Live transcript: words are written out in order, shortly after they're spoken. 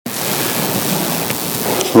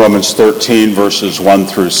Romans 13, verses 1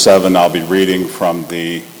 through 7, I'll be reading from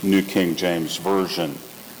the New King James Version.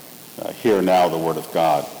 Hear now the word of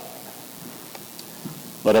God.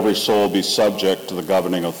 Let every soul be subject to the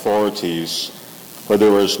governing authorities, for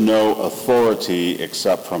there is no authority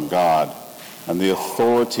except from God, and the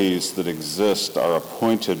authorities that exist are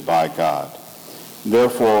appointed by God.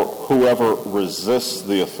 Therefore, whoever resists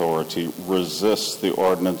the authority resists the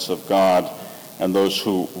ordinance of God, and those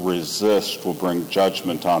who resist will bring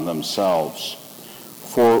judgment on themselves.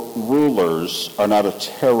 For rulers are not a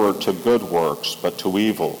terror to good works, but to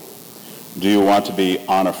evil. Do you want to be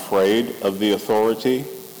unafraid of the authority?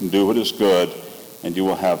 Do what is good, and you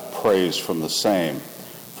will have praise from the same.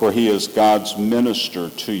 For he is God's minister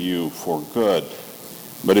to you for good.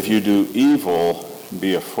 But if you do evil,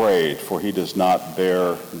 be afraid, for he does not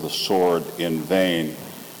bear the sword in vain.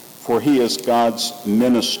 For he is God's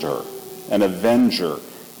minister, an avenger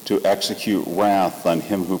to execute wrath on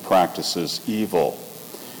him who practices evil.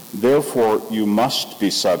 Therefore you must be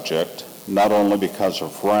subject, not only because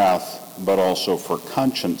of wrath, but also for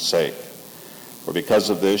conscience sake. For because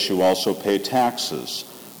of this you also pay taxes,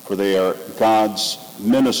 for they are God's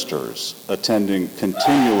ministers, attending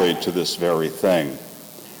continually to this very thing.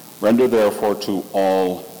 Render therefore to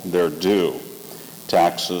all their due.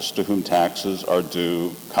 Taxes to whom taxes are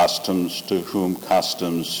due, customs to whom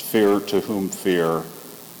customs, fear to whom fear,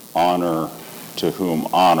 honor to whom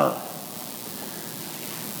honor.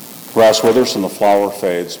 Grass withers and the flower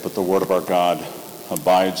fades, but the word of our God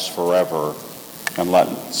abides forever. And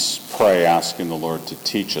let's pray, asking the Lord to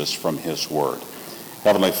teach us from his word.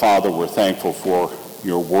 Heavenly Father, we're thankful for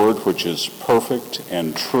your word, which is perfect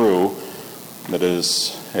and true, that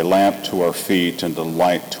is a lamp to our feet and a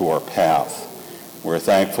light to our path. We're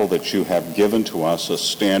thankful that you have given to us a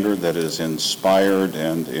standard that is inspired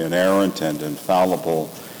and inerrant and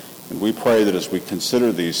infallible. And we pray that as we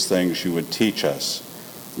consider these things, you would teach us.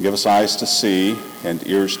 Give us eyes to see and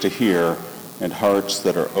ears to hear and hearts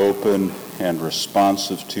that are open and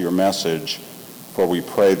responsive to your message. For we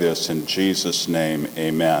pray this in Jesus' name,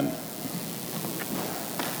 amen.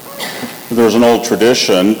 There's an old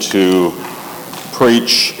tradition to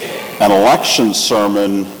preach an election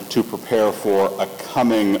sermon to prepare for a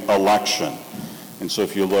coming election. And so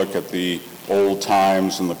if you look at the old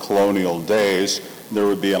times and the colonial days, there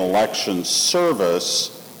would be an election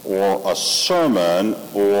service or a sermon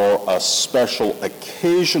or a special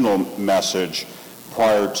occasional message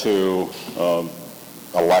prior to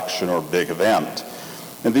election or big event.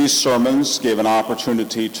 And these sermons gave an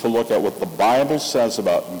opportunity to look at what the Bible says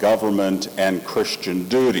about government and Christian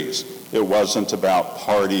duties. It wasn't about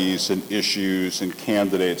parties and issues and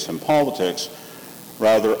candidates and politics,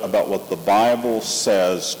 rather about what the Bible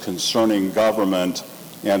says concerning government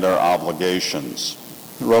and our obligations.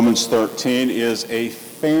 Romans 13 is a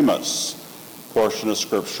famous portion of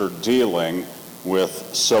Scripture dealing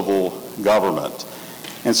with civil government.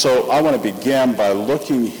 And so I want to begin by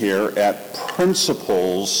looking here at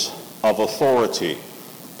principles of authority.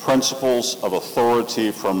 Principles of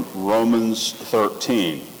authority from Romans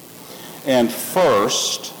 13. And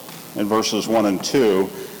first, in verses 1 and 2,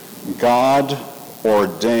 God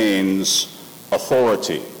ordains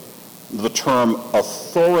authority. The term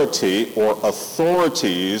authority or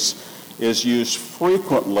authorities is used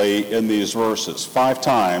frequently in these verses, 5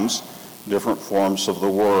 times, different forms of the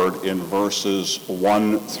word in verses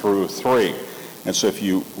 1 through 3. And so if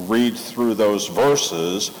you read through those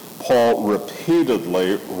verses, Paul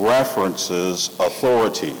repeatedly references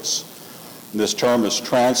authorities. This term is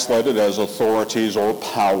translated as authorities or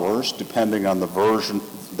powers, depending on the version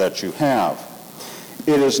that you have.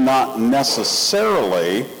 It is not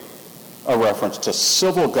necessarily a reference to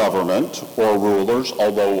civil government or rulers,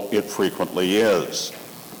 although it frequently is.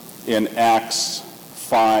 In Acts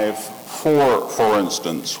 5:4, for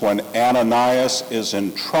instance, when Ananias is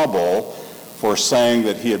in trouble for saying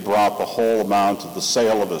that he had brought the whole amount of the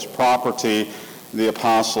sale of his property, the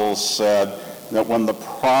apostles said that when the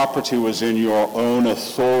property was in your own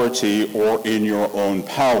authority or in your own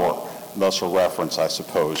power, thus a reference, I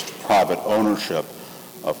suppose, to private ownership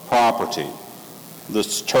of property.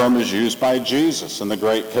 This term is used by Jesus in the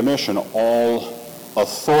Great Commission. All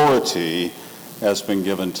authority has been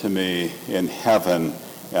given to me in heaven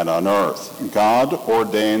and on earth. God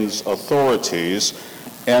ordains authorities,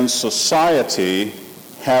 and society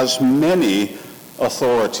has many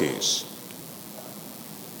authorities.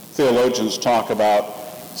 Theologians talk about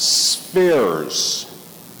spheres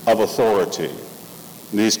of authority.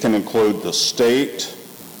 These can include the state,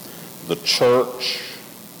 the church,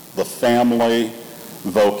 the family,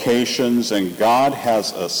 vocations, and God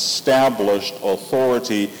has established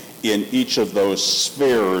authority in each of those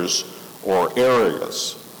spheres or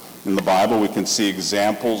areas. In the Bible, we can see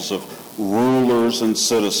examples of rulers and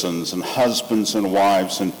citizens, and husbands and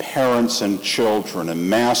wives, and parents and children, and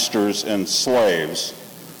masters and slaves,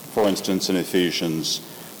 for instance, in Ephesians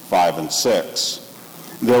 5 and 6.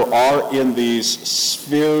 There are in these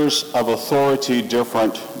spheres of authority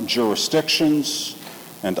different jurisdictions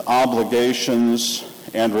and obligations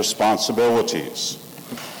and responsibilities.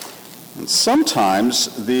 And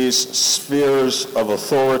sometimes these spheres of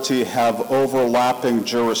authority have overlapping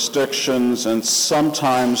jurisdictions, and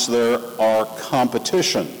sometimes there are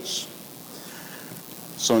competitions.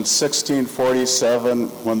 So in 1647,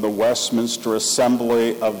 when the Westminster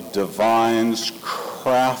Assembly of Divines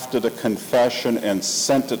crafted a confession and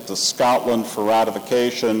sent it to Scotland for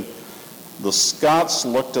ratification, the Scots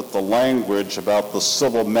looked at the language about the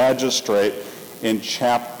civil magistrate in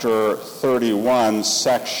chapter 31,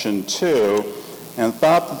 section 2, and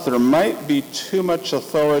thought that there might be too much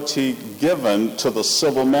authority given to the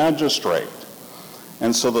civil magistrate.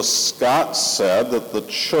 And so the Scots said that the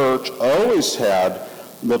church always had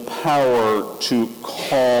the power to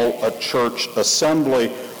call a church assembly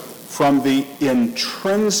from the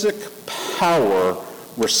intrinsic power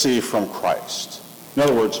received from Christ. In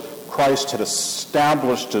other words, Christ had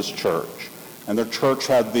established his church, and the church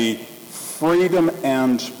had the freedom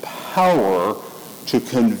and power to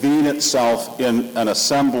convene itself in an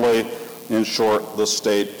assembly. In short, the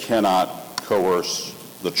state cannot coerce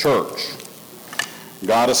the church.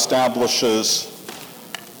 God establishes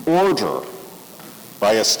order.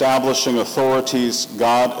 By establishing authorities,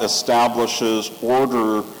 God establishes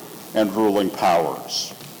order and ruling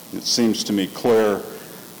powers. It seems to me clear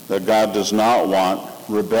that God does not want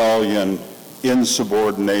rebellion,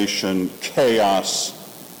 insubordination, chaos,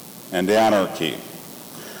 and anarchy.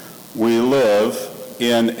 We live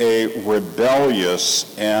in a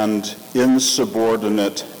rebellious and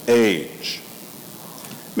insubordinate age.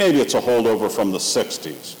 Maybe it's a holdover from the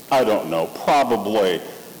 60s. I don't know, probably.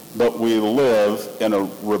 But we live in a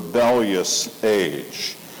rebellious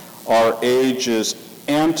age. Our age is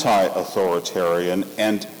anti-authoritarian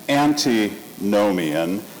and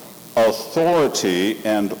antinomian. Authority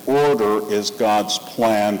and order is God's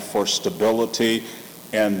plan for stability,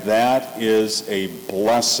 and that is a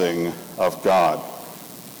blessing of God.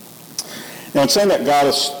 Now, in saying that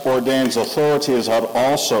God ordains authorities, I'd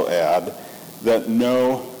also add that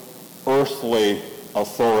no earthly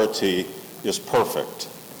authority is perfect.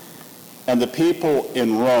 And the people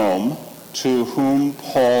in Rome to whom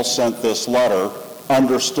Paul sent this letter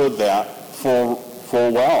understood that full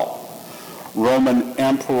well. Roman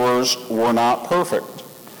emperors were not perfect.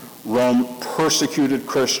 Rome persecuted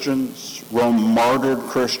Christians. Rome martyred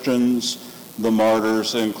Christians. The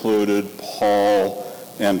martyrs included Paul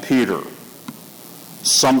and Peter.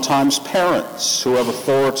 Sometimes parents who have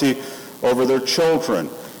authority over their children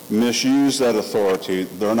misuse that authority.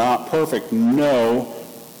 They're not perfect. No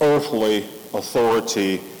earthly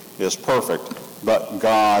authority is perfect, but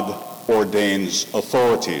God ordains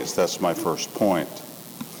authorities. That's my first point.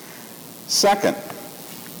 Second,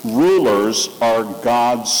 rulers are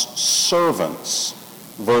God's servants,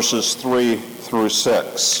 verses 3 through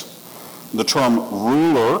 6. The term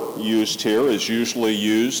ruler used here is usually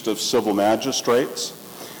used of civil magistrates,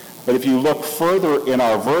 but if you look further in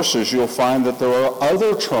our verses, you'll find that there are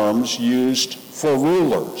other terms used for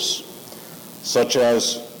rulers, such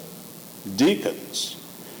as deacons.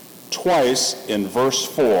 Twice in verse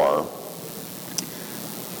 4,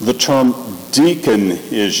 the term deacon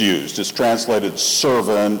is used. It's translated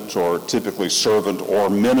servant, or typically servant or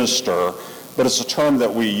minister, but it's a term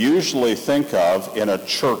that we usually think of in a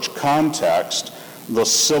church context. The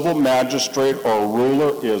civil magistrate or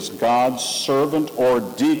ruler is God's servant or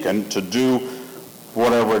deacon to do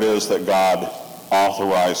whatever it is that God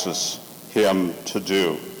authorizes him to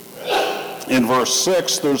do. In verse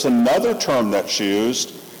 6, there's another term that's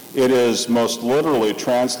used. It is most literally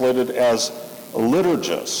translated as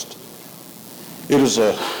liturgist. It is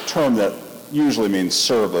a term that usually means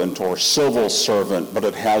servant or civil servant, but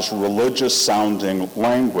it has religious-sounding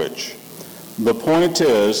language. The point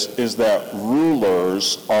is that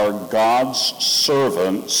rulers are God's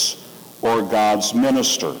servants or God's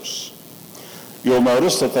ministers. You'll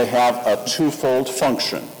notice that they have a twofold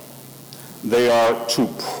function. They are to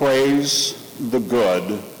praise the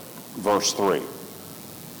good, verse 3.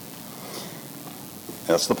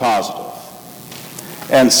 That's the positive.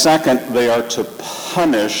 And second, they are to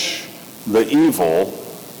punish the evil,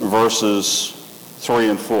 verses 3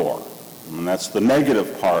 and 4. And that's the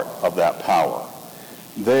negative part of that power.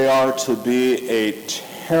 They are to be a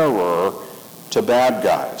terror to bad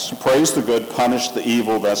guys. Praise the good, punish the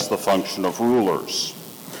evil. That's the function of rulers.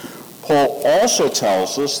 Paul also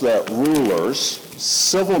tells us that rulers,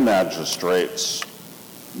 civil magistrates,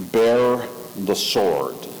 bear the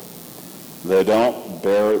sword. They don't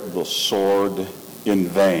bear the sword in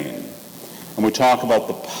vain. When we talk about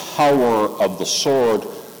the power of the sword,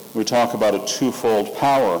 we talk about a twofold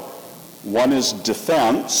power. One is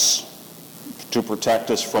defense, to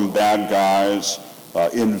protect us from bad guys,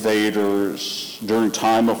 invaders, during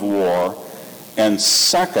time of war. And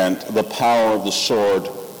second, the power of the sword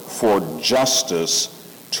for justice,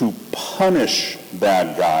 to punish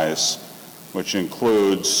bad guys, which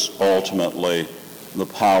includes ultimately the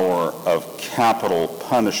power of capital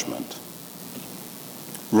punishment.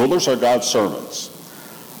 Rulers are God's servants.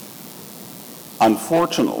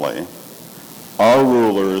 Unfortunately, our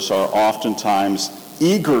rulers are oftentimes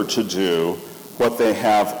eager to do what they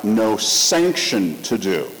have no sanction to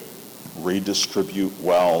do. Redistribute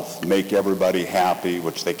wealth, make everybody happy,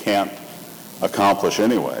 which they can't accomplish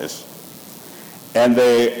anyways. And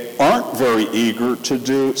they aren't very eager to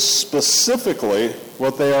do specifically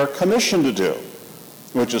what they are commissioned to do,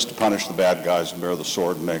 which is to punish the bad guys and bear the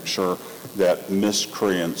sword and make sure that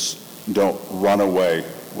miscreants don't run away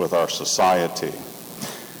with our society.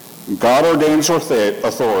 God ordains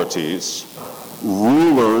authorities.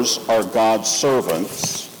 Rulers are God's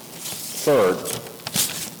servants. Third,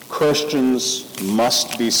 Christians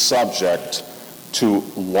must be subject to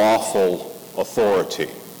lawful authority.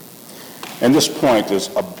 And this point is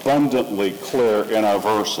abundantly clear in our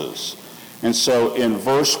verses. And so in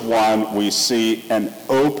verse 1, we see an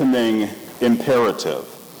opening imperative.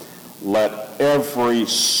 Let every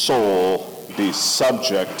soul be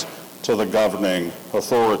subject to the governing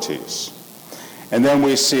authorities. And then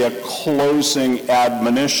we see a closing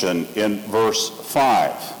admonition in verse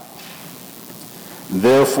 5.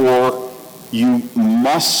 Therefore, you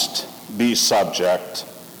must be subject,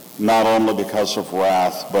 not only because of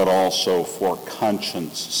wrath, but also for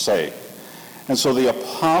conscience sake. And so the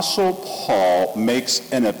Apostle Paul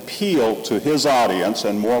makes an appeal to his audience,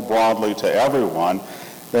 and more broadly to everyone,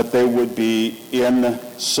 that they would be in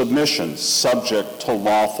submission, subject to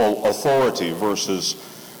lawful authority, verses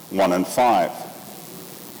 1 and 5.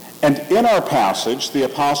 And in our passage, the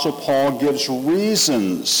Apostle Paul gives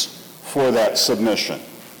reasons for that submission.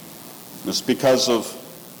 It's because of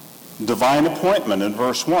divine appointment in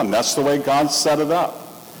verse 1. That's the way God set it up.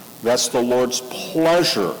 That's the Lord's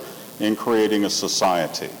pleasure in creating a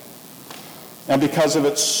society. And because of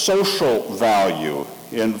its social value,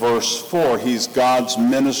 in verse 4, he's God's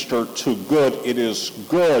minister to good. It is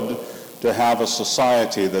good to have a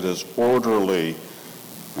society that is orderly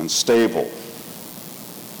and stable.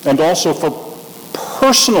 And also for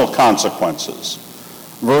personal consequences.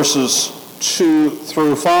 Verses 2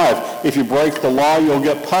 through 5. If you break the law, you'll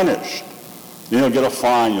get punished. You'll get a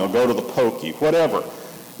fine, you'll go to the pokey, whatever.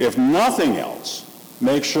 If nothing else,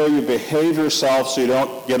 make sure you behave yourself so you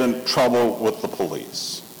don't get in trouble with the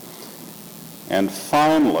police. And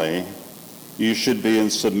finally, you should be in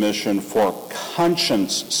submission for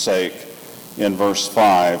conscience sake in verse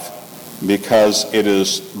 5, because it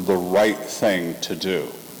is the right thing to do.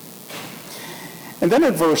 And then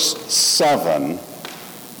in verse 7,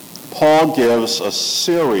 Paul gives a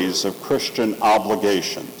series of Christian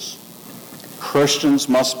obligations. Christians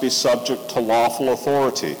must be subject to lawful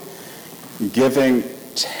authority, giving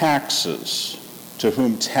taxes to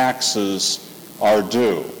whom taxes are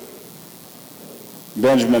due.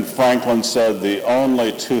 Benjamin Franklin said the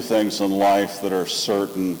only two things in life that are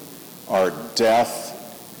certain are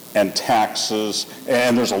death and taxes,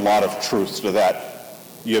 and there's a lot of truth to that.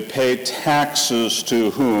 You pay taxes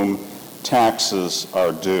to whom taxes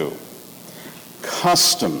are due.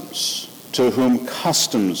 Customs to whom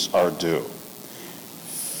customs are due.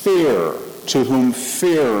 Fear to whom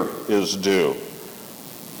fear is due.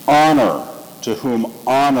 Honor to whom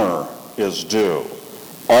honor is due.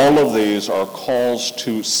 All of these are calls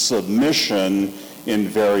to submission in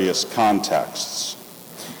various contexts.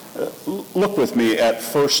 Look with me at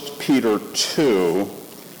 1 Peter 2,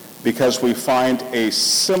 because we find a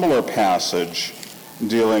similar passage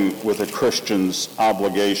dealing with a Christian's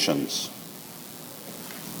obligations.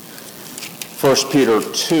 1 Peter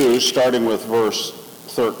 2, starting with verse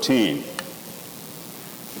 13.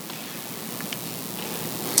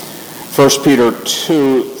 1 Peter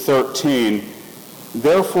 2:13.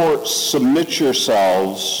 Therefore submit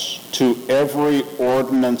yourselves to every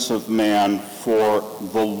ordinance of man for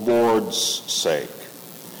the Lord's sake,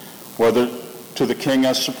 whether to the king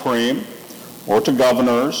as supreme, or to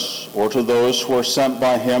governors, or to those who are sent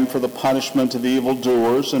by him for the punishment of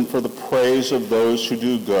evildoers and for the praise of those who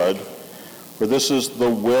do good. For this is the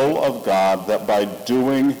will of God, that by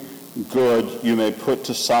doing good you may put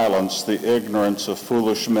to silence the ignorance of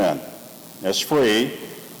foolish men. As free,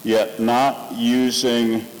 yet not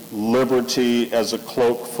using liberty as a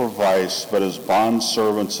cloak for vice, but as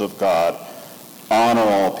bondservants of God. Honor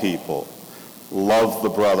all people. Love the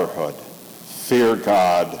brotherhood. Fear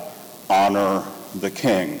God. Honor the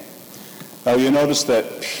king. Now you notice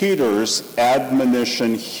that Peter's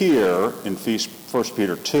admonition here in 1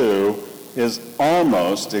 Peter 2 is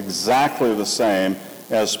almost exactly the same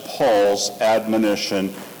as Paul's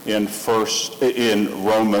admonition in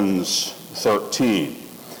Romans 13.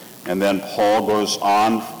 And then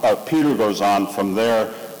Peter goes on from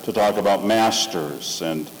there to talk about masters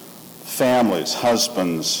and families,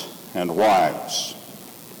 husbands and wives.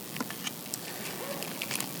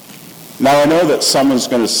 Now I know that someone's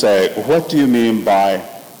going to say, what do you mean by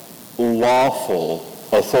lawful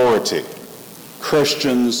authority?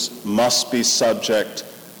 Christians must be subject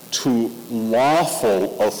to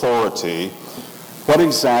lawful authority. What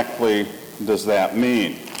exactly does that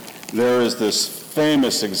mean? There is this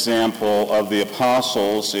famous example of the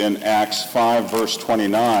apostles in Acts 5, verse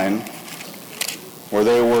 29, where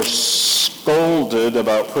they were scolded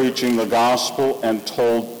about preaching the gospel and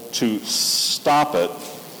told to stop it.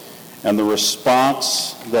 And the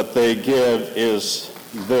response that they give is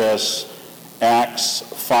this, Acts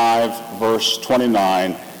 5, verse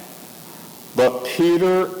 29. But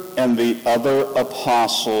Peter and the other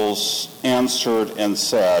apostles answered and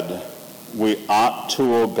said, we ought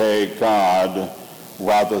to obey God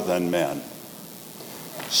rather than men.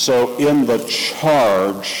 So in the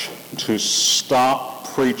charge to stop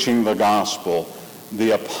preaching the gospel,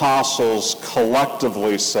 the apostles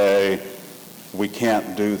collectively say, we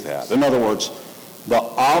can't do that. In other words, the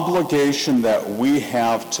obligation that we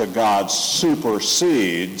have to God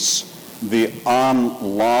supersedes the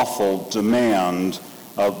unlawful demand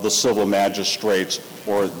of the civil magistrates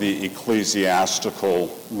or the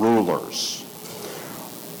ecclesiastical rulers.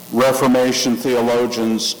 Reformation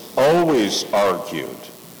theologians always argued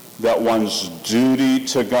that one's duty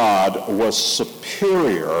to God was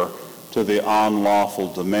superior to the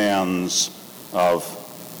unlawful demands of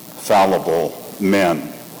fallible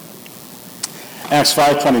men. Acts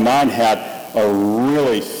 5:29 had a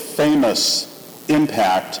really famous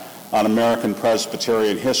impact on American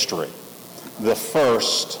Presbyterian history. The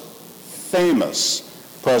first famous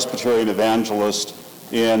Presbyterian evangelist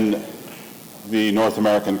in the North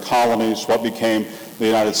American colonies, what became the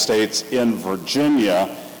United States in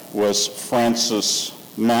Virginia, was Francis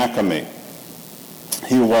Makemie.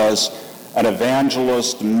 He was an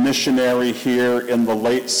evangelist missionary here in the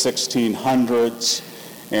late 1600s,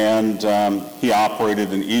 and he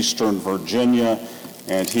operated in eastern Virginia,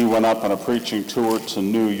 and he went up on a preaching tour to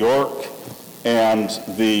New York, and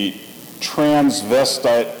the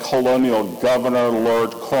transvestite colonial governor,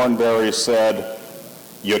 Lord Cornbury, said,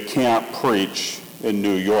 you can't preach in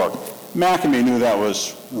New York. Makemie knew that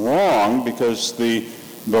was wrong because the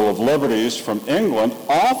Bill of Liberties from England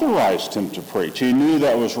authorized him to preach. He knew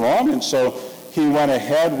that was wrong, and so he went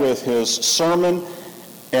ahead with his sermon,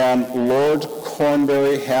 and Lord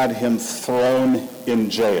Cornbury had him thrown in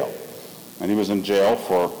jail. And he was in jail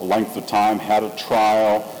for a length of time, had a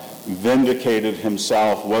trial, vindicated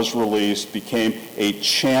himself, was released, became a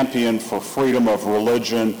champion for freedom of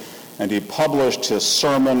religion, and he published his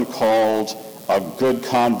sermon called A Good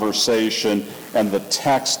Conversation, and the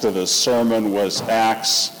text of his sermon was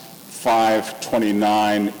Acts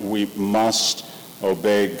 5:29, we must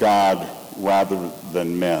obey God rather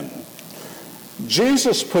than men.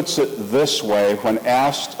 Jesus puts it this way when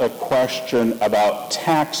asked a question about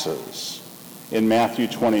taxes in Matthew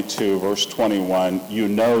 22, verse 21. You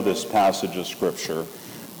know this passage of Scripture,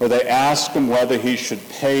 where they ask him whether he should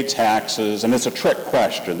pay taxes, and it's a trick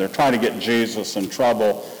question. They're trying to get Jesus in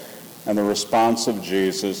trouble, and the response of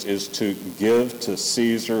Jesus is to give to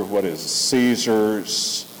Caesar what is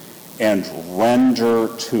Caesar's and render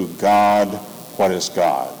to God what is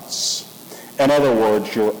God's. In other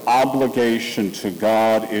words, your obligation to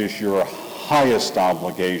God is your highest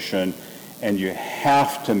obligation, and you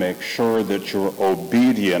have to make sure that you're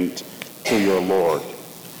obedient to your Lord.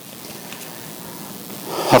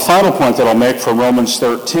 A final point that I'll make from Romans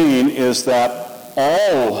 13 is that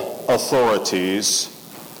all authorities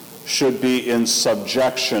should be in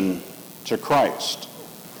subjection to Christ.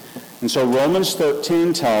 And so Romans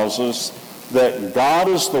 13 tells us that God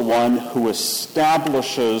is the one who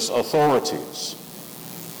establishes authorities.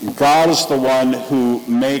 God is the one who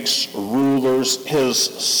makes rulers his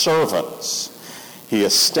servants. He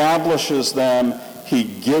establishes them. He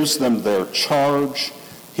gives them their charge.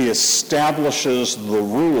 He establishes the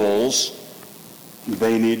rules,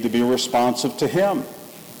 they need to be responsive to him.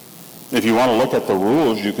 If you want to look at the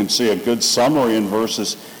rules, you can see a good summary in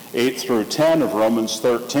verses 8 through 10 of Romans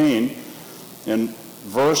 13. In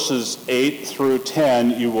verses 8 through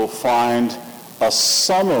 10, you will find a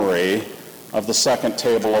summary of the second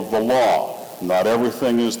table of the law. Not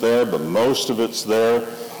everything is there, but most of it's there.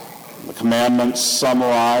 The commandments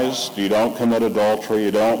summarized: you don't commit adultery,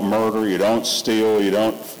 you don't murder, you don't steal, you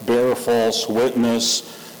don't bear false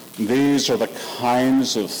witness. These are the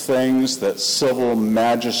kinds of things that civil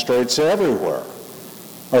magistrates everywhere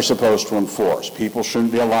are supposed to enforce. People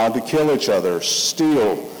shouldn't be allowed to kill each other,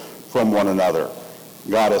 steal from one another.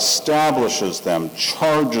 God establishes them,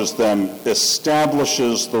 charges them,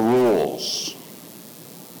 establishes the rules.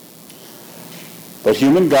 But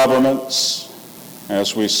human governments,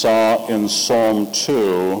 as we saw in Psalm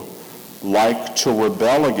 2, like to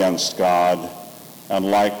rebel against God and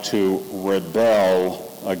like to rebel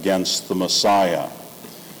against the Messiah.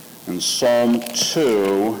 In Psalm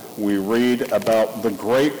 2, we read about the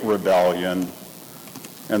great rebellion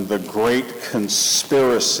and the great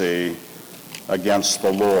conspiracy against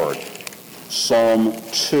the Lord. Psalm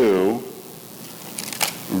 2,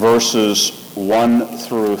 verses 1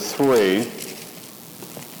 through 3.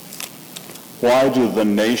 Why do the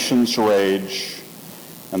nations rage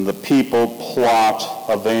and the people plot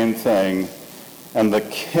a vain thing? And the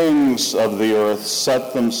kings of the earth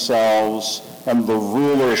set themselves, and the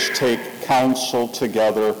rulers take counsel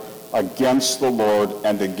together against the Lord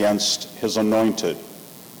and against his anointed.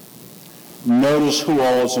 Notice who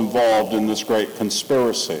all is involved in this great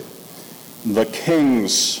conspiracy. The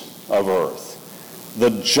kings of earth, the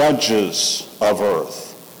judges of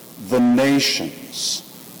earth, the nations,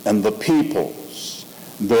 and the peoples.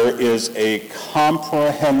 There is a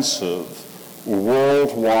comprehensive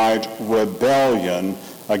worldwide rebellion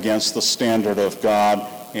against the standard of God,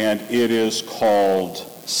 and it is called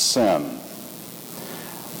sin.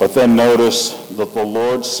 But then notice that the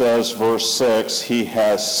Lord says, verse 6, he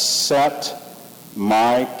has set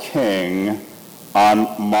my king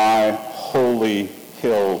on my holy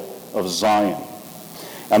hill of Zion.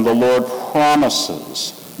 And the Lord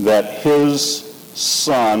promises that his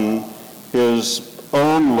Son, his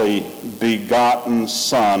only begotten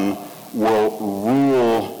Son, will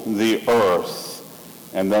rule the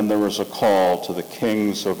earth. And then there is a call to the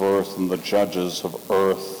kings of earth and the judges of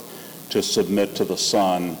earth to submit to the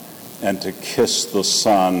Son and to kiss the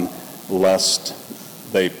Son, lest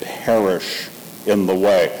they perish in the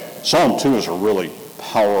way. Psalm 2 is a really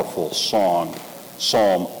powerful psalm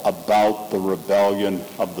about the rebellion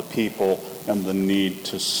of the people and the need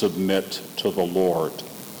to submit to the Lord.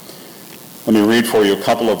 Let me read for you a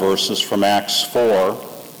couple of verses from Acts 4,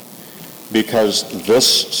 because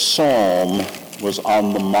this psalm was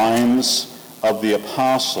on the minds of the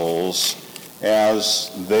apostles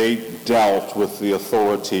as they dealt with the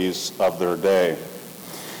authorities of their day.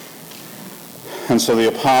 And so the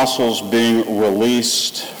apostles, being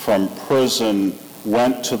released from prison,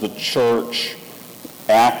 went to the church.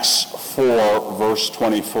 Acts 4, verse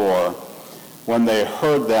 24. When they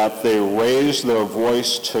heard that, they raised their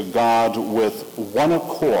voice to God with one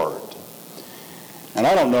accord. And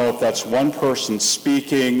I don't know if that's one person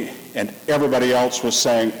speaking and everybody else was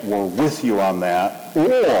saying, we're with you on that,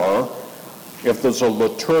 or if there's a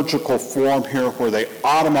liturgical form here where they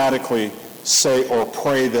automatically say or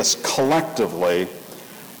pray this collectively,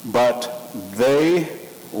 but they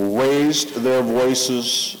raised their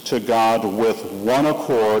voices to God with one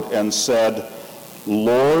accord and said,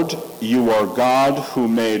 Lord, you are God who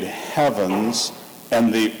made heavens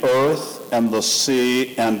and the earth and the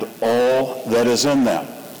sea and all that is in them.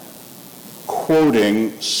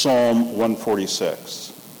 Quoting Psalm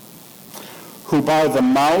 146. Who by the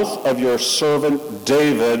mouth of your servant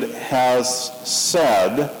David has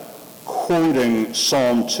said, quoting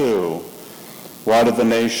Psalm 2, why did the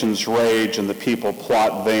nations rage and the people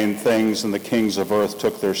plot vain things, and the kings of earth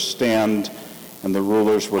took their stand, and the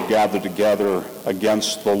rulers were gathered together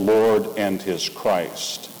against the Lord and his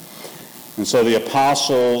Christ? And so the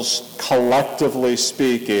apostles, collectively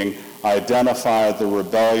speaking, identified the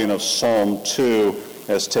rebellion of Psalm 2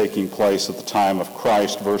 as taking place at the time of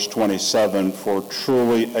Christ. Verse 27, for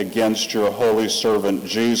truly against your holy servant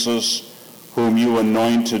Jesus, whom you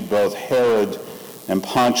anointed, both Herod and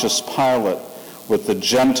Pontius Pilate, with the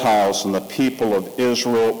Gentiles and the people of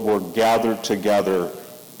Israel, were gathered together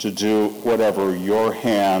to do whatever your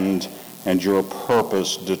hand and your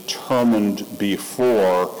purpose determined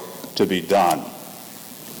before to be done.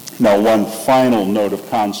 Now, one final note of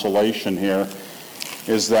consolation here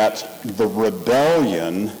is that the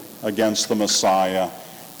rebellion against the Messiah,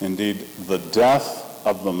 indeed the death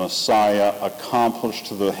of the Messiah accomplished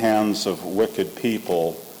to the hands of wicked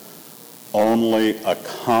people only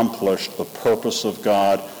accomplished the purpose of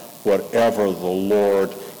God, whatever the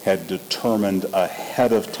Lord had determined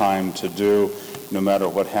ahead of time to do. No matter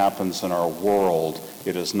what happens in our world,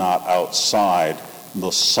 it is not outside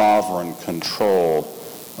the sovereign control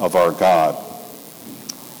of our God.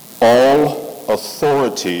 All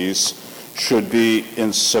authorities should be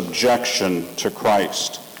in subjection to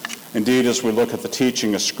Christ. Indeed, as we look at the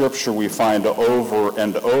teaching of Scripture, we find over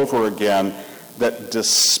and over again that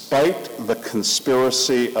despite the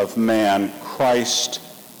conspiracy of man, Christ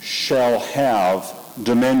shall have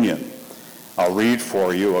dominion. I'll read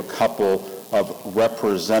for you a couple of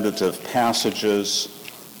representative passages.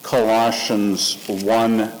 Colossians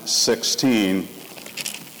 1:16,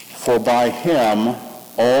 "For by him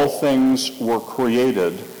all things were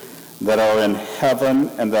created that are in heaven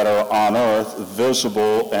and that are on earth,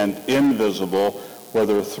 visible and invisible,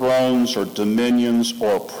 whether thrones or dominions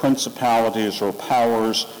or principalities or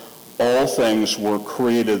powers, all things were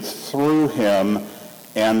created through him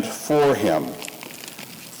and for him."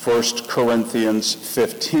 1 Corinthians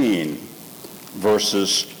 15,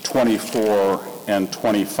 verses 24 and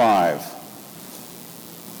 25.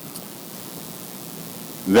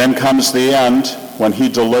 Then comes the end, when he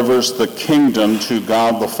delivers the kingdom to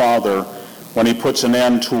God the Father, when he puts an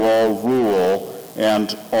end to all rule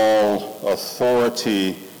and all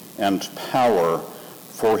authority and power,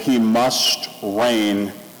 for he must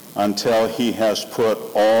reign until he has put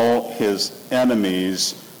all his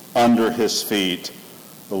enemies under his feet.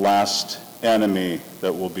 The last enemy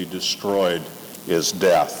that will be destroyed is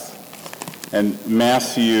death. And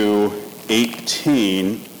Matthew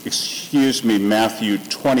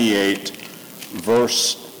 28,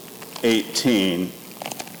 verse 18.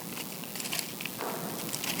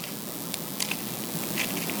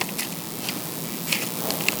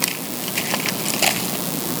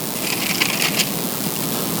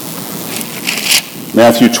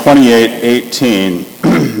 Matthew 28:18,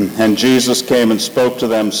 "And Jesus came and spoke to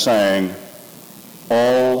them, saying,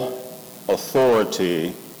 All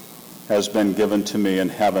authority has been given to me in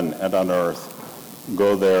heaven and on earth.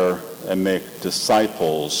 Go there and make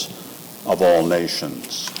disciples of all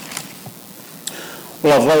nations."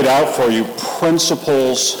 Well, I've laid out for you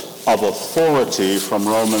principles of authority from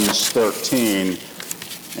Romans 13,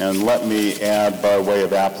 and let me add, by way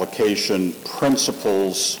of application,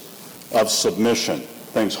 principles of submission,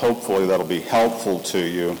 things hopefully that'll be helpful to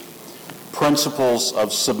you. Principles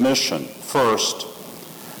of submission. First,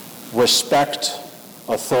 respect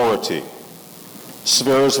authority.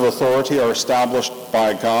 Spheres of authority are established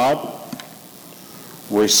by God.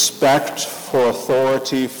 Respect for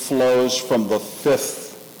authority flows from the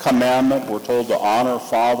fifth commandment. We're told to honor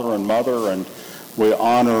father and mother, and we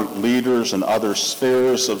honor leaders in other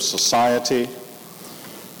spheres of society.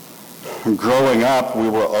 Growing up, we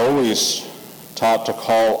were always taught to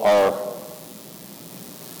call our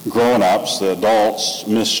grown-ups, the adults,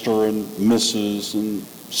 Mr. and Mrs. and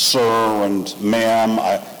Sir and Ma'am.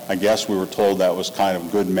 I guess we were told that was kind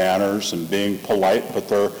of good manners and being polite, but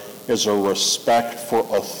there is a respect for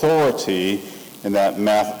authority in that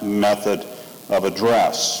method of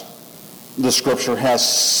address. The Scripture has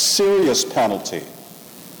serious penalty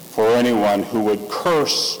for anyone who would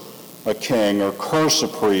curse a king or curse a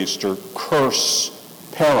priest or curse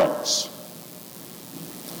parents.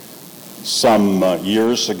 Some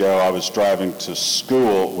years ago, I was driving to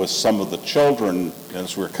school with some of the children.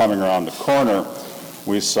 As we were coming around the corner,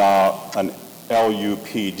 we saw an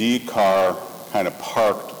LUPD car kind of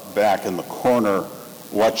parked back in the corner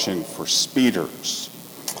watching for speeders.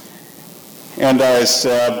 And I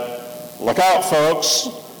said, "Look out, folks.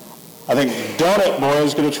 I think Donut Boy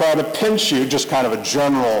is going to try to pinch you," just kind of a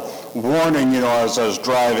general warning, as I was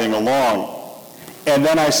driving along. And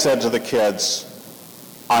then I said to the kids,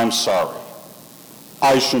 "I'm sorry.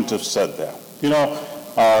 I shouldn't have said that."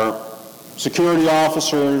 Our security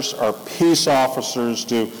officers, our peace officers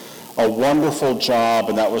do a wonderful job,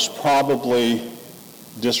 and that was probably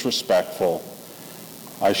disrespectful.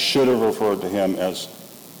 I should have referred to him as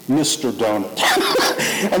Mr. Donut.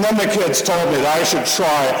 And then the kids told me that I should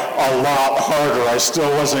try a lot harder. I still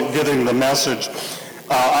wasn't getting the message.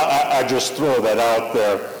 I just throw that out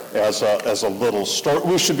there as a little story.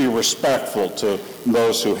 We should be respectful to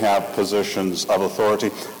those who have positions of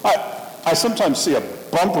authority. I sometimes see a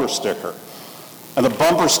bumper sticker, and the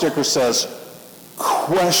bumper sticker says,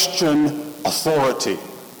 "Question authority."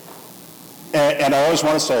 And I always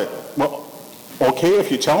want to say, well, okay,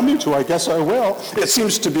 if you tell me to, I guess I will. It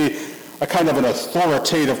seems to be a kind of an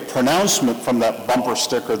authoritative pronouncement from that bumper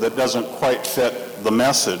sticker that doesn't quite fit the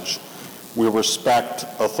message. We respect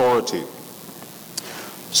authority.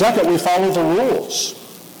 Second, we follow the rules.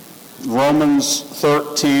 Romans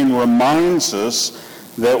 13 reminds us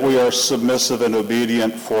that we are submissive and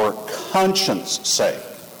obedient for conscience sake,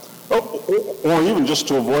 or even just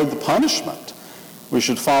to avoid the punishment. We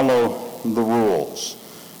should follow the rules.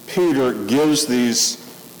 Peter gives these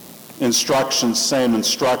same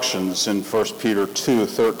instructions in 1 Peter 2,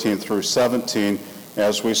 13 through 17,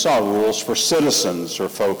 as we saw, rules for citizens or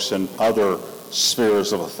folks in other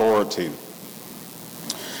spheres of authority.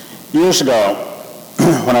 Years ago,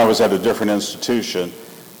 when I was at a different institution,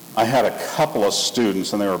 I had a couple of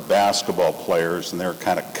students, and they were basketball players, and they were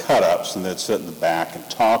kind of cut-ups, and they'd sit in the back and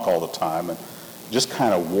talk all the time, and just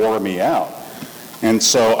kind of wore me out. And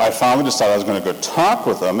so I finally decided I was going to go talk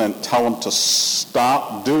with them and tell them to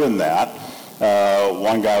stop doing that.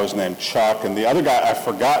 One guy was named Chuck, and the other guy, I've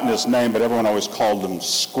forgotten his name, but everyone always called him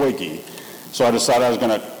Squiggy. So I decided I was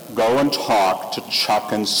going to go and talk to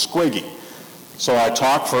Chuck and Squiggy. So I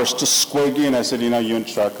talked first to Squiggy, and I said, you and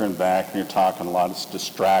Chuck are in back, and you're talking a lot, it's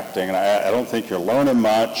distracting, and I don't think you're learning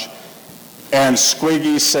much. And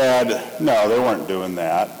Squiggy said, no, they weren't doing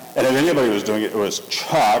that. And if anybody was doing it, it was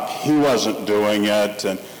Chuck. He wasn't doing it,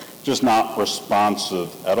 and just not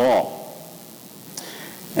responsive at all.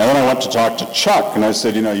 And then I went to talk to Chuck, and I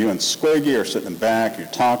said, you and Squiggy are sitting in back, you're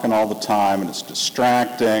talking all the time, and it's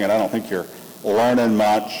distracting, and I don't think you're learning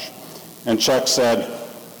much. And Chuck said,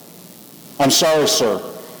 I'm sorry, sir.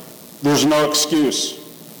 There's no excuse.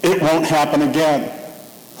 It won't happen again.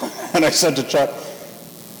 And I said to Chuck,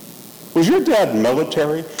 was your dad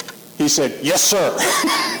military? He said, yes, sir.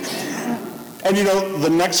 And the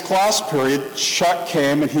next class period, Chuck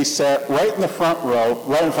came and he sat right in the front row,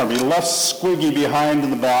 right in front of me. He left Squiggy behind in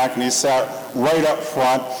the back, and he sat right up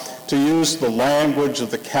front. To use the language of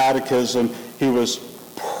the catechism, he was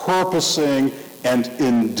purposing and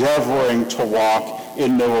endeavoring to walk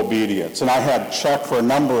in no obedience. And I had Chuck for a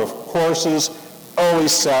number of courses,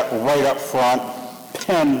 always sat right up front,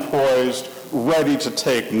 pen poised, ready to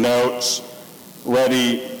take notes,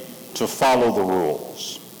 ready to follow the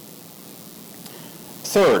rules.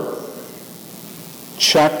 Third,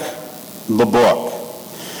 check the book.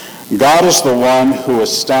 God is the one who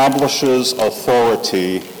establishes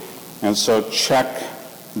authority, and so check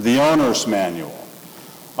the owner's manual.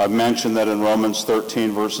 I've mentioned that in Romans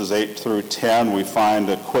 13, verses 8 through 10, we find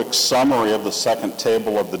a quick summary of the second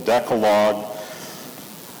table of the Decalogue.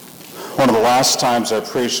 One of the last times I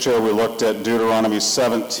preached here, we looked at Deuteronomy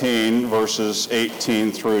 17, verses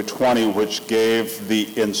 18 through 20, which gave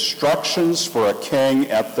the instructions for a king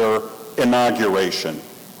at their inauguration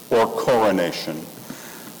or coronation.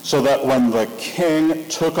 So that when the king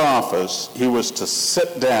took office, he was to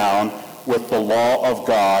sit down with the law of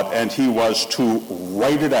God, and he was to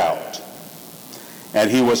write it out.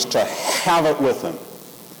 And he was to have it with him.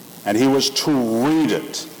 And he was to read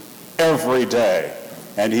it every day.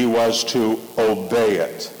 And he was to obey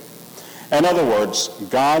it. In other words,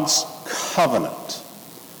 God's covenant,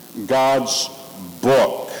 God's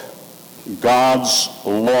book, God's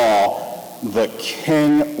law, the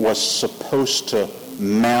king was supposed to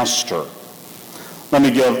master. Let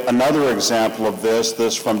me give another example of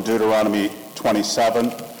this from Deuteronomy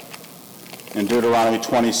 27. In Deuteronomy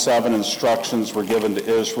 27, instructions were given to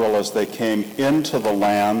Israel as they came into the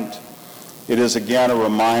land. It is again a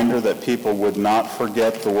reminder that people would not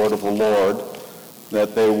forget the word of the Lord,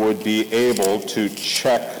 that they would be able to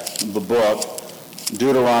check the book.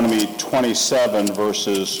 Deuteronomy 27,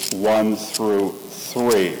 verses 1 through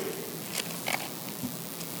 3.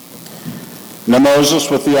 Now Moses,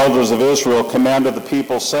 with the elders of Israel, commanded the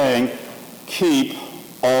people, saying, keep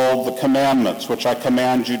all the commandments which I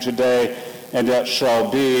command you today, and it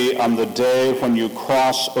shall be on the day when you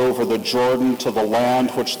cross over the Jordan to the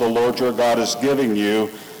land which the Lord your God is giving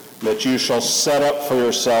you, that you shall set up for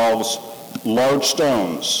yourselves large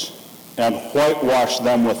stones, and whitewash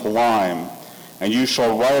them with lime. And you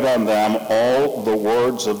shall write on them all the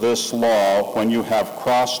words of this law when you have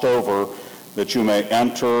crossed over, that you may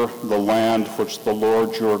enter the land which the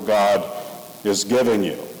Lord your God is giving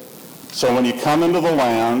you. So when you come into the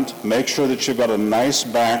land, make sure that you've got a nice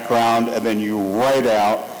background, and then you write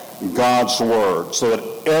out God's word so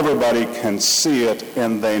that everybody can see it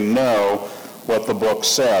and they know what the book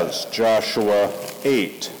says. Joshua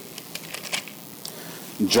 8.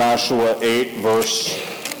 Joshua 8, verse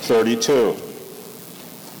 32.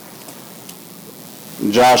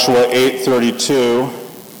 Joshua 8:32.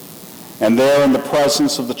 And there in the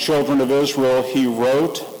presence of the children of Israel, he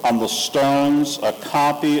wrote on the stones a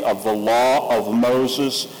copy of the law of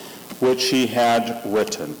Moses, which he had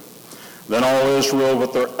written. Then all Israel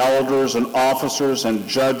with their elders and officers and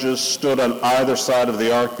judges stood on either side of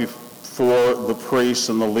the ark before the priests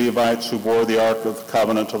and the Levites who bore the ark of the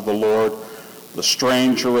covenant of the Lord, the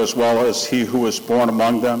stranger as well as he who was born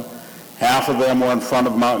among them. Half of them were in front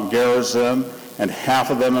of Mount Gerizim, and half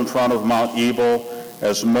of them in front of Mount Ebal,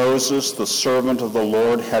 as Moses, the servant of the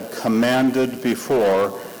Lord, had commanded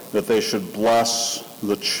before that they should bless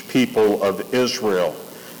the people of Israel.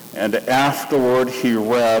 And afterward he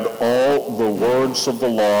read all the words of the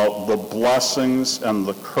law, the blessings and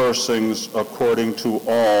the cursings according to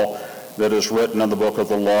all that is written in the book of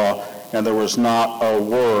the law. And there was not a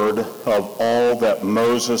word of all that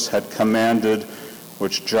Moses had commanded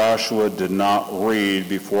which Joshua did not read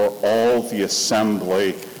before all the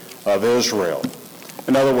assembly of Israel.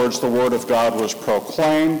 In other words, the word of God was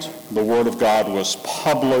proclaimed, the word of God was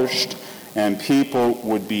published, and people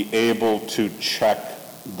would be able to check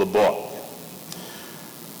the book.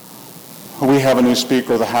 We have a new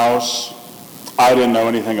Speaker of the House. I didn't know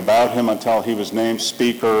anything about him until he was named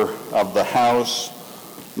Speaker of the House,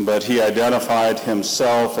 but he identified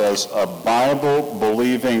himself as a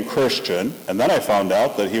Bible-believing Christian, and then I found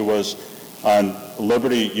out that he was a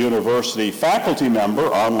Liberty University faculty member,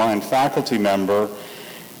 online faculty member,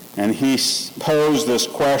 and he posed this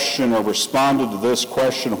question or responded to this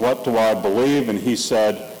question, what do I believe? And he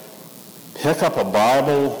said, pick up a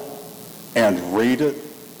Bible and read it.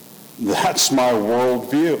 That's my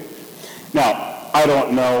worldview. Now, I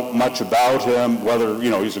don't know much about him, whether,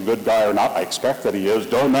 he's a good guy or not. I expect that he is,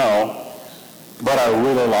 don't know. But I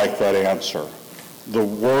really like that answer. The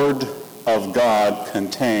Word of God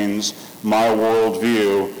contains my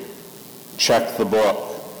worldview. Check the book.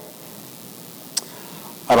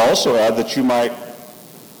 I'd also add that you might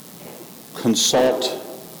consult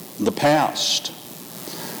the past.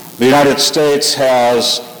 The United States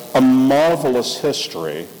has a marvelous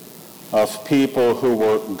history of people who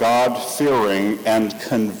were God-fearing and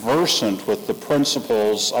conversant with the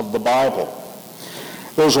principles of the Bible.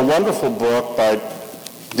 There's a wonderful book by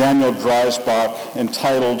Daniel Dreisbach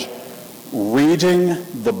entitled Reading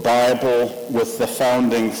the Bible with the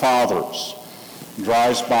Founding Fathers.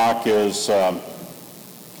 Dreisbach is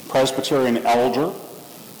Presbyterian elder.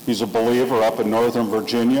 He's a believer up in Northern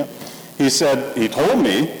Virginia. He told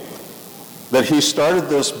me that he started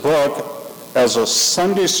this book as a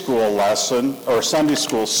Sunday school lesson or Sunday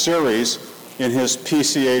school series in his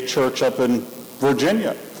PCA church up in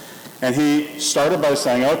Virginia. And he started by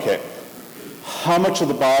saying, okay, how much of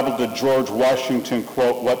the Bible did George Washington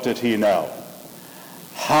quote? What did he know?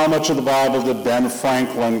 How much of the Bible did Ben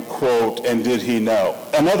Franklin quote, and did he know?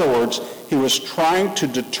 In other words, he was trying to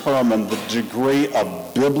determine the degree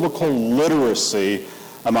of biblical literacy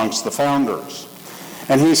amongst the founders.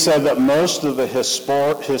 And he said that most of the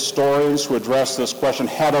historians who addressed this question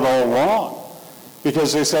had it all wrong,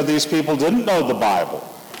 because they said these people didn't know the Bible,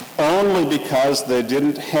 only because they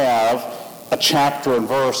didn't have a chapter and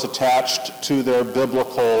verse attached to their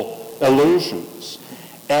biblical allusions.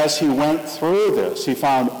 As he went through this, he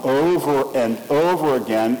found over and over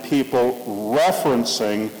again people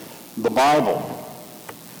referencing the Bible.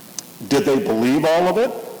 Did they believe all of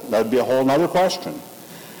it? That'd be a whole other question.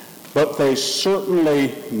 But they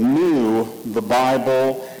certainly knew the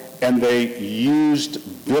Bible, and they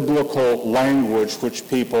used biblical language which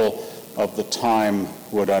people of the time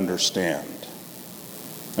would understand.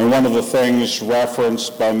 And one of the things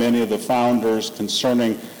referenced by many of the founders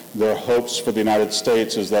concerning their hopes for the United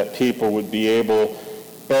States is that people would be able,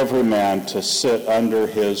 every man, to sit under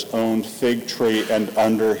his own fig tree and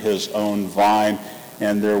under his own vine,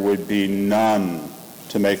 and there would be none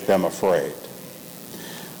to make them afraid.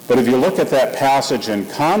 But if you look at that passage in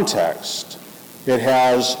context, it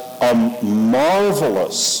has a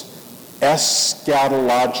marvelous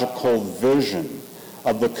eschatological vision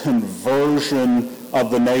of the conversion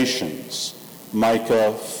of the nations.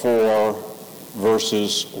 Micah 4,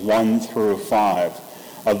 verses 1 through 5.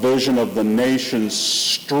 A vision of the nations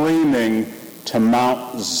streaming to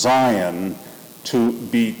Mount Zion to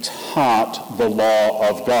be taught the law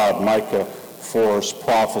of God. Micah 4's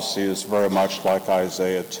prophecy is very much like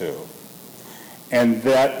Isaiah 2. And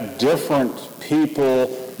that different people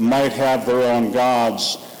might have their own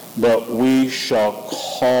gods, but we shall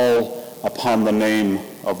call upon the name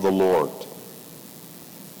of the Lord.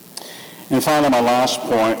 And finally, my last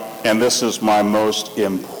point, and this is my most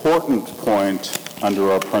important point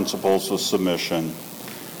under our principles of submission: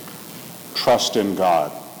 trust in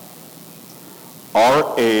God.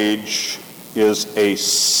 Our age is a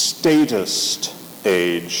statist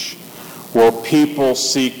age where people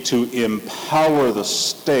seek to empower the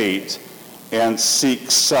state and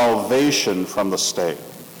seek salvation from the state.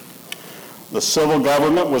 The civil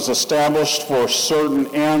government was established for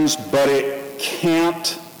certain ends, but it can't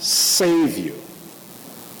save you.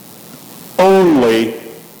 Only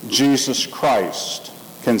Jesus Christ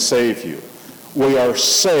can save you. We are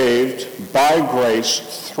saved by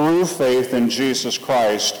grace through faith in Jesus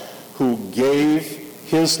Christ, who gave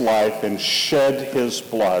his life and shed his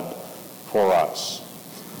blood for us.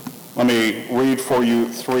 Let me read for you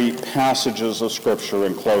 3 passages of Scripture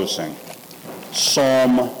in closing.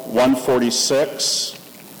 Psalm 146.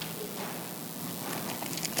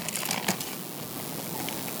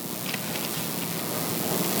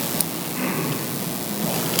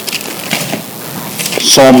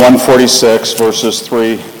 Psalm 146, verses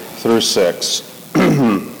 3 through 6.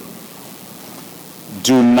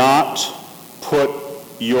 Do not put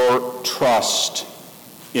your trust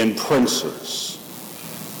in princes,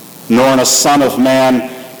 nor in a son of man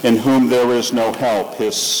in whom there is no help.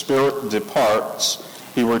 His spirit departs,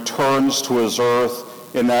 he returns to his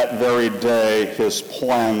earth. In that very day his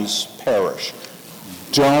plans perish.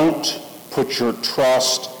 Don't put your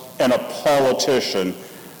trust in a politician.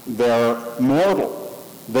 They're mortal.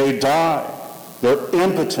 They die. They're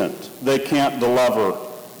impotent. They can't deliver.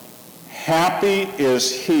 Happy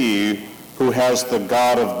is he who has the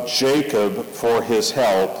God of Jacob for his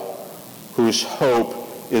help, whose hope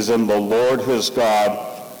is in the Lord his God,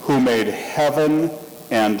 who made heaven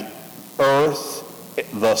and earth,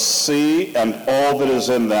 the sea, and all that is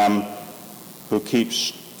in them, who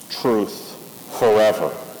keeps truth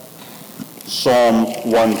forever. Psalm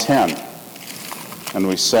 110. And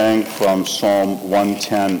we sang from Psalm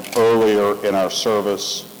 110 earlier in our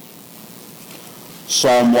service.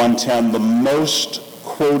 Psalm 110, the most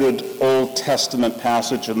quoted Old Testament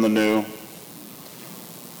passage in the New.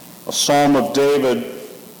 A psalm of David.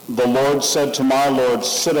 The Lord said to my Lord,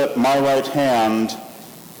 sit at my right hand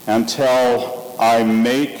until I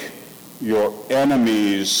make your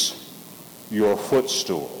enemies your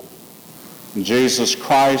footstool. And Jesus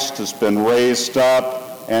Christ has been raised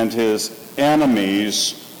up, and his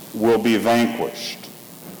enemies will be vanquished.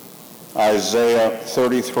 Isaiah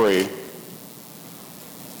 33,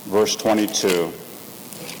 verse 22.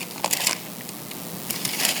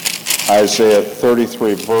 Isaiah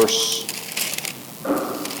 33, verse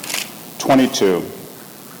 22.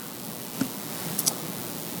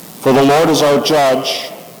 For the Lord is our judge,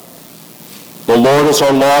 the Lord is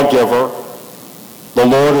our lawgiver, the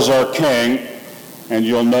Lord is our king, and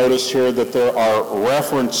you'll notice here that there are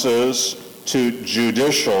references to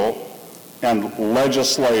judicial and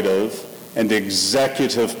legislative and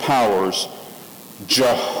executive powers.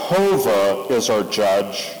 Jehovah is our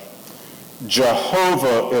judge,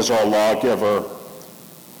 Jehovah is our lawgiver,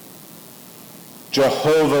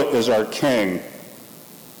 Jehovah is our king.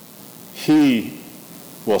 He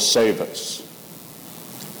will save us.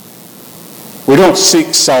 We don't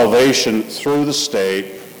seek salvation through the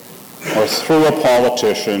state or through a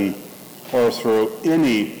politician or through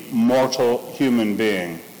any mortal human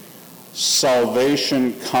being.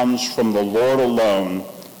 Salvation comes from the Lord alone.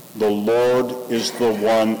 The Lord is the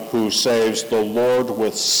one who saves. The Lord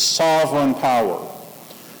with sovereign power,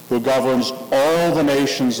 who governs all the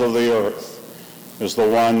nations of the earth, is the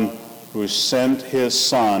one who sent his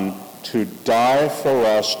Son to die for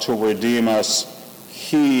us, to redeem us.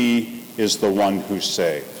 He is the one who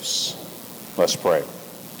saves. Let's pray.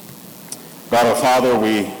 God our Father,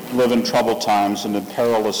 we live in troubled times and in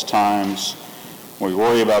perilous times. We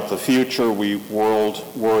worry about the future. We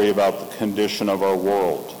worry about the condition of our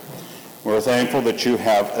world. We're thankful that you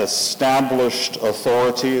have established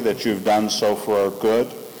authority, that you've done so for our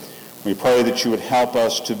good. We pray that you would help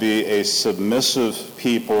us to be a submissive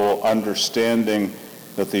people, understanding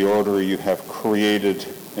that the order you have created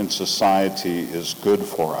in society is good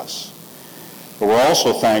for us. But we're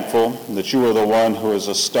also thankful that you are the one who has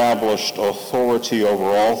established authority over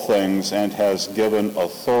all things and has given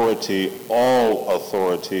authority, all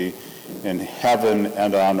authority, in heaven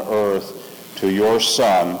and on earth to your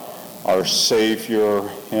Son, our Savior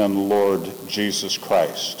and Lord Jesus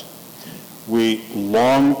Christ. We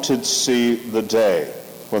long to see the day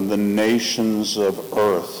when the nations of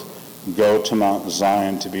earth go to Mount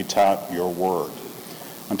Zion to be taught your word.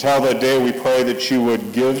 Until that day, we pray that you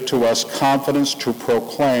would give to us confidence to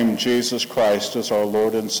proclaim Jesus Christ as our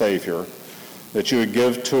Lord and Savior, that you would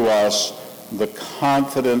give to us the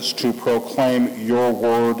confidence to proclaim your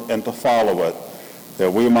word and to follow it,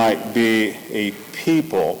 that we might be a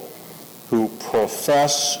people who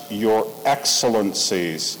profess your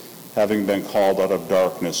excellencies, having been called out of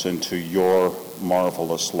darkness into your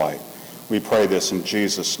marvelous light. We pray this in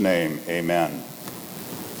Jesus' name. Amen.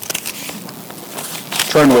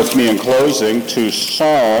 Turn with me in closing to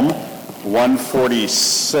Psalm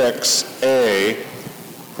 146A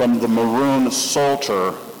from the Maroon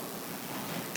Psalter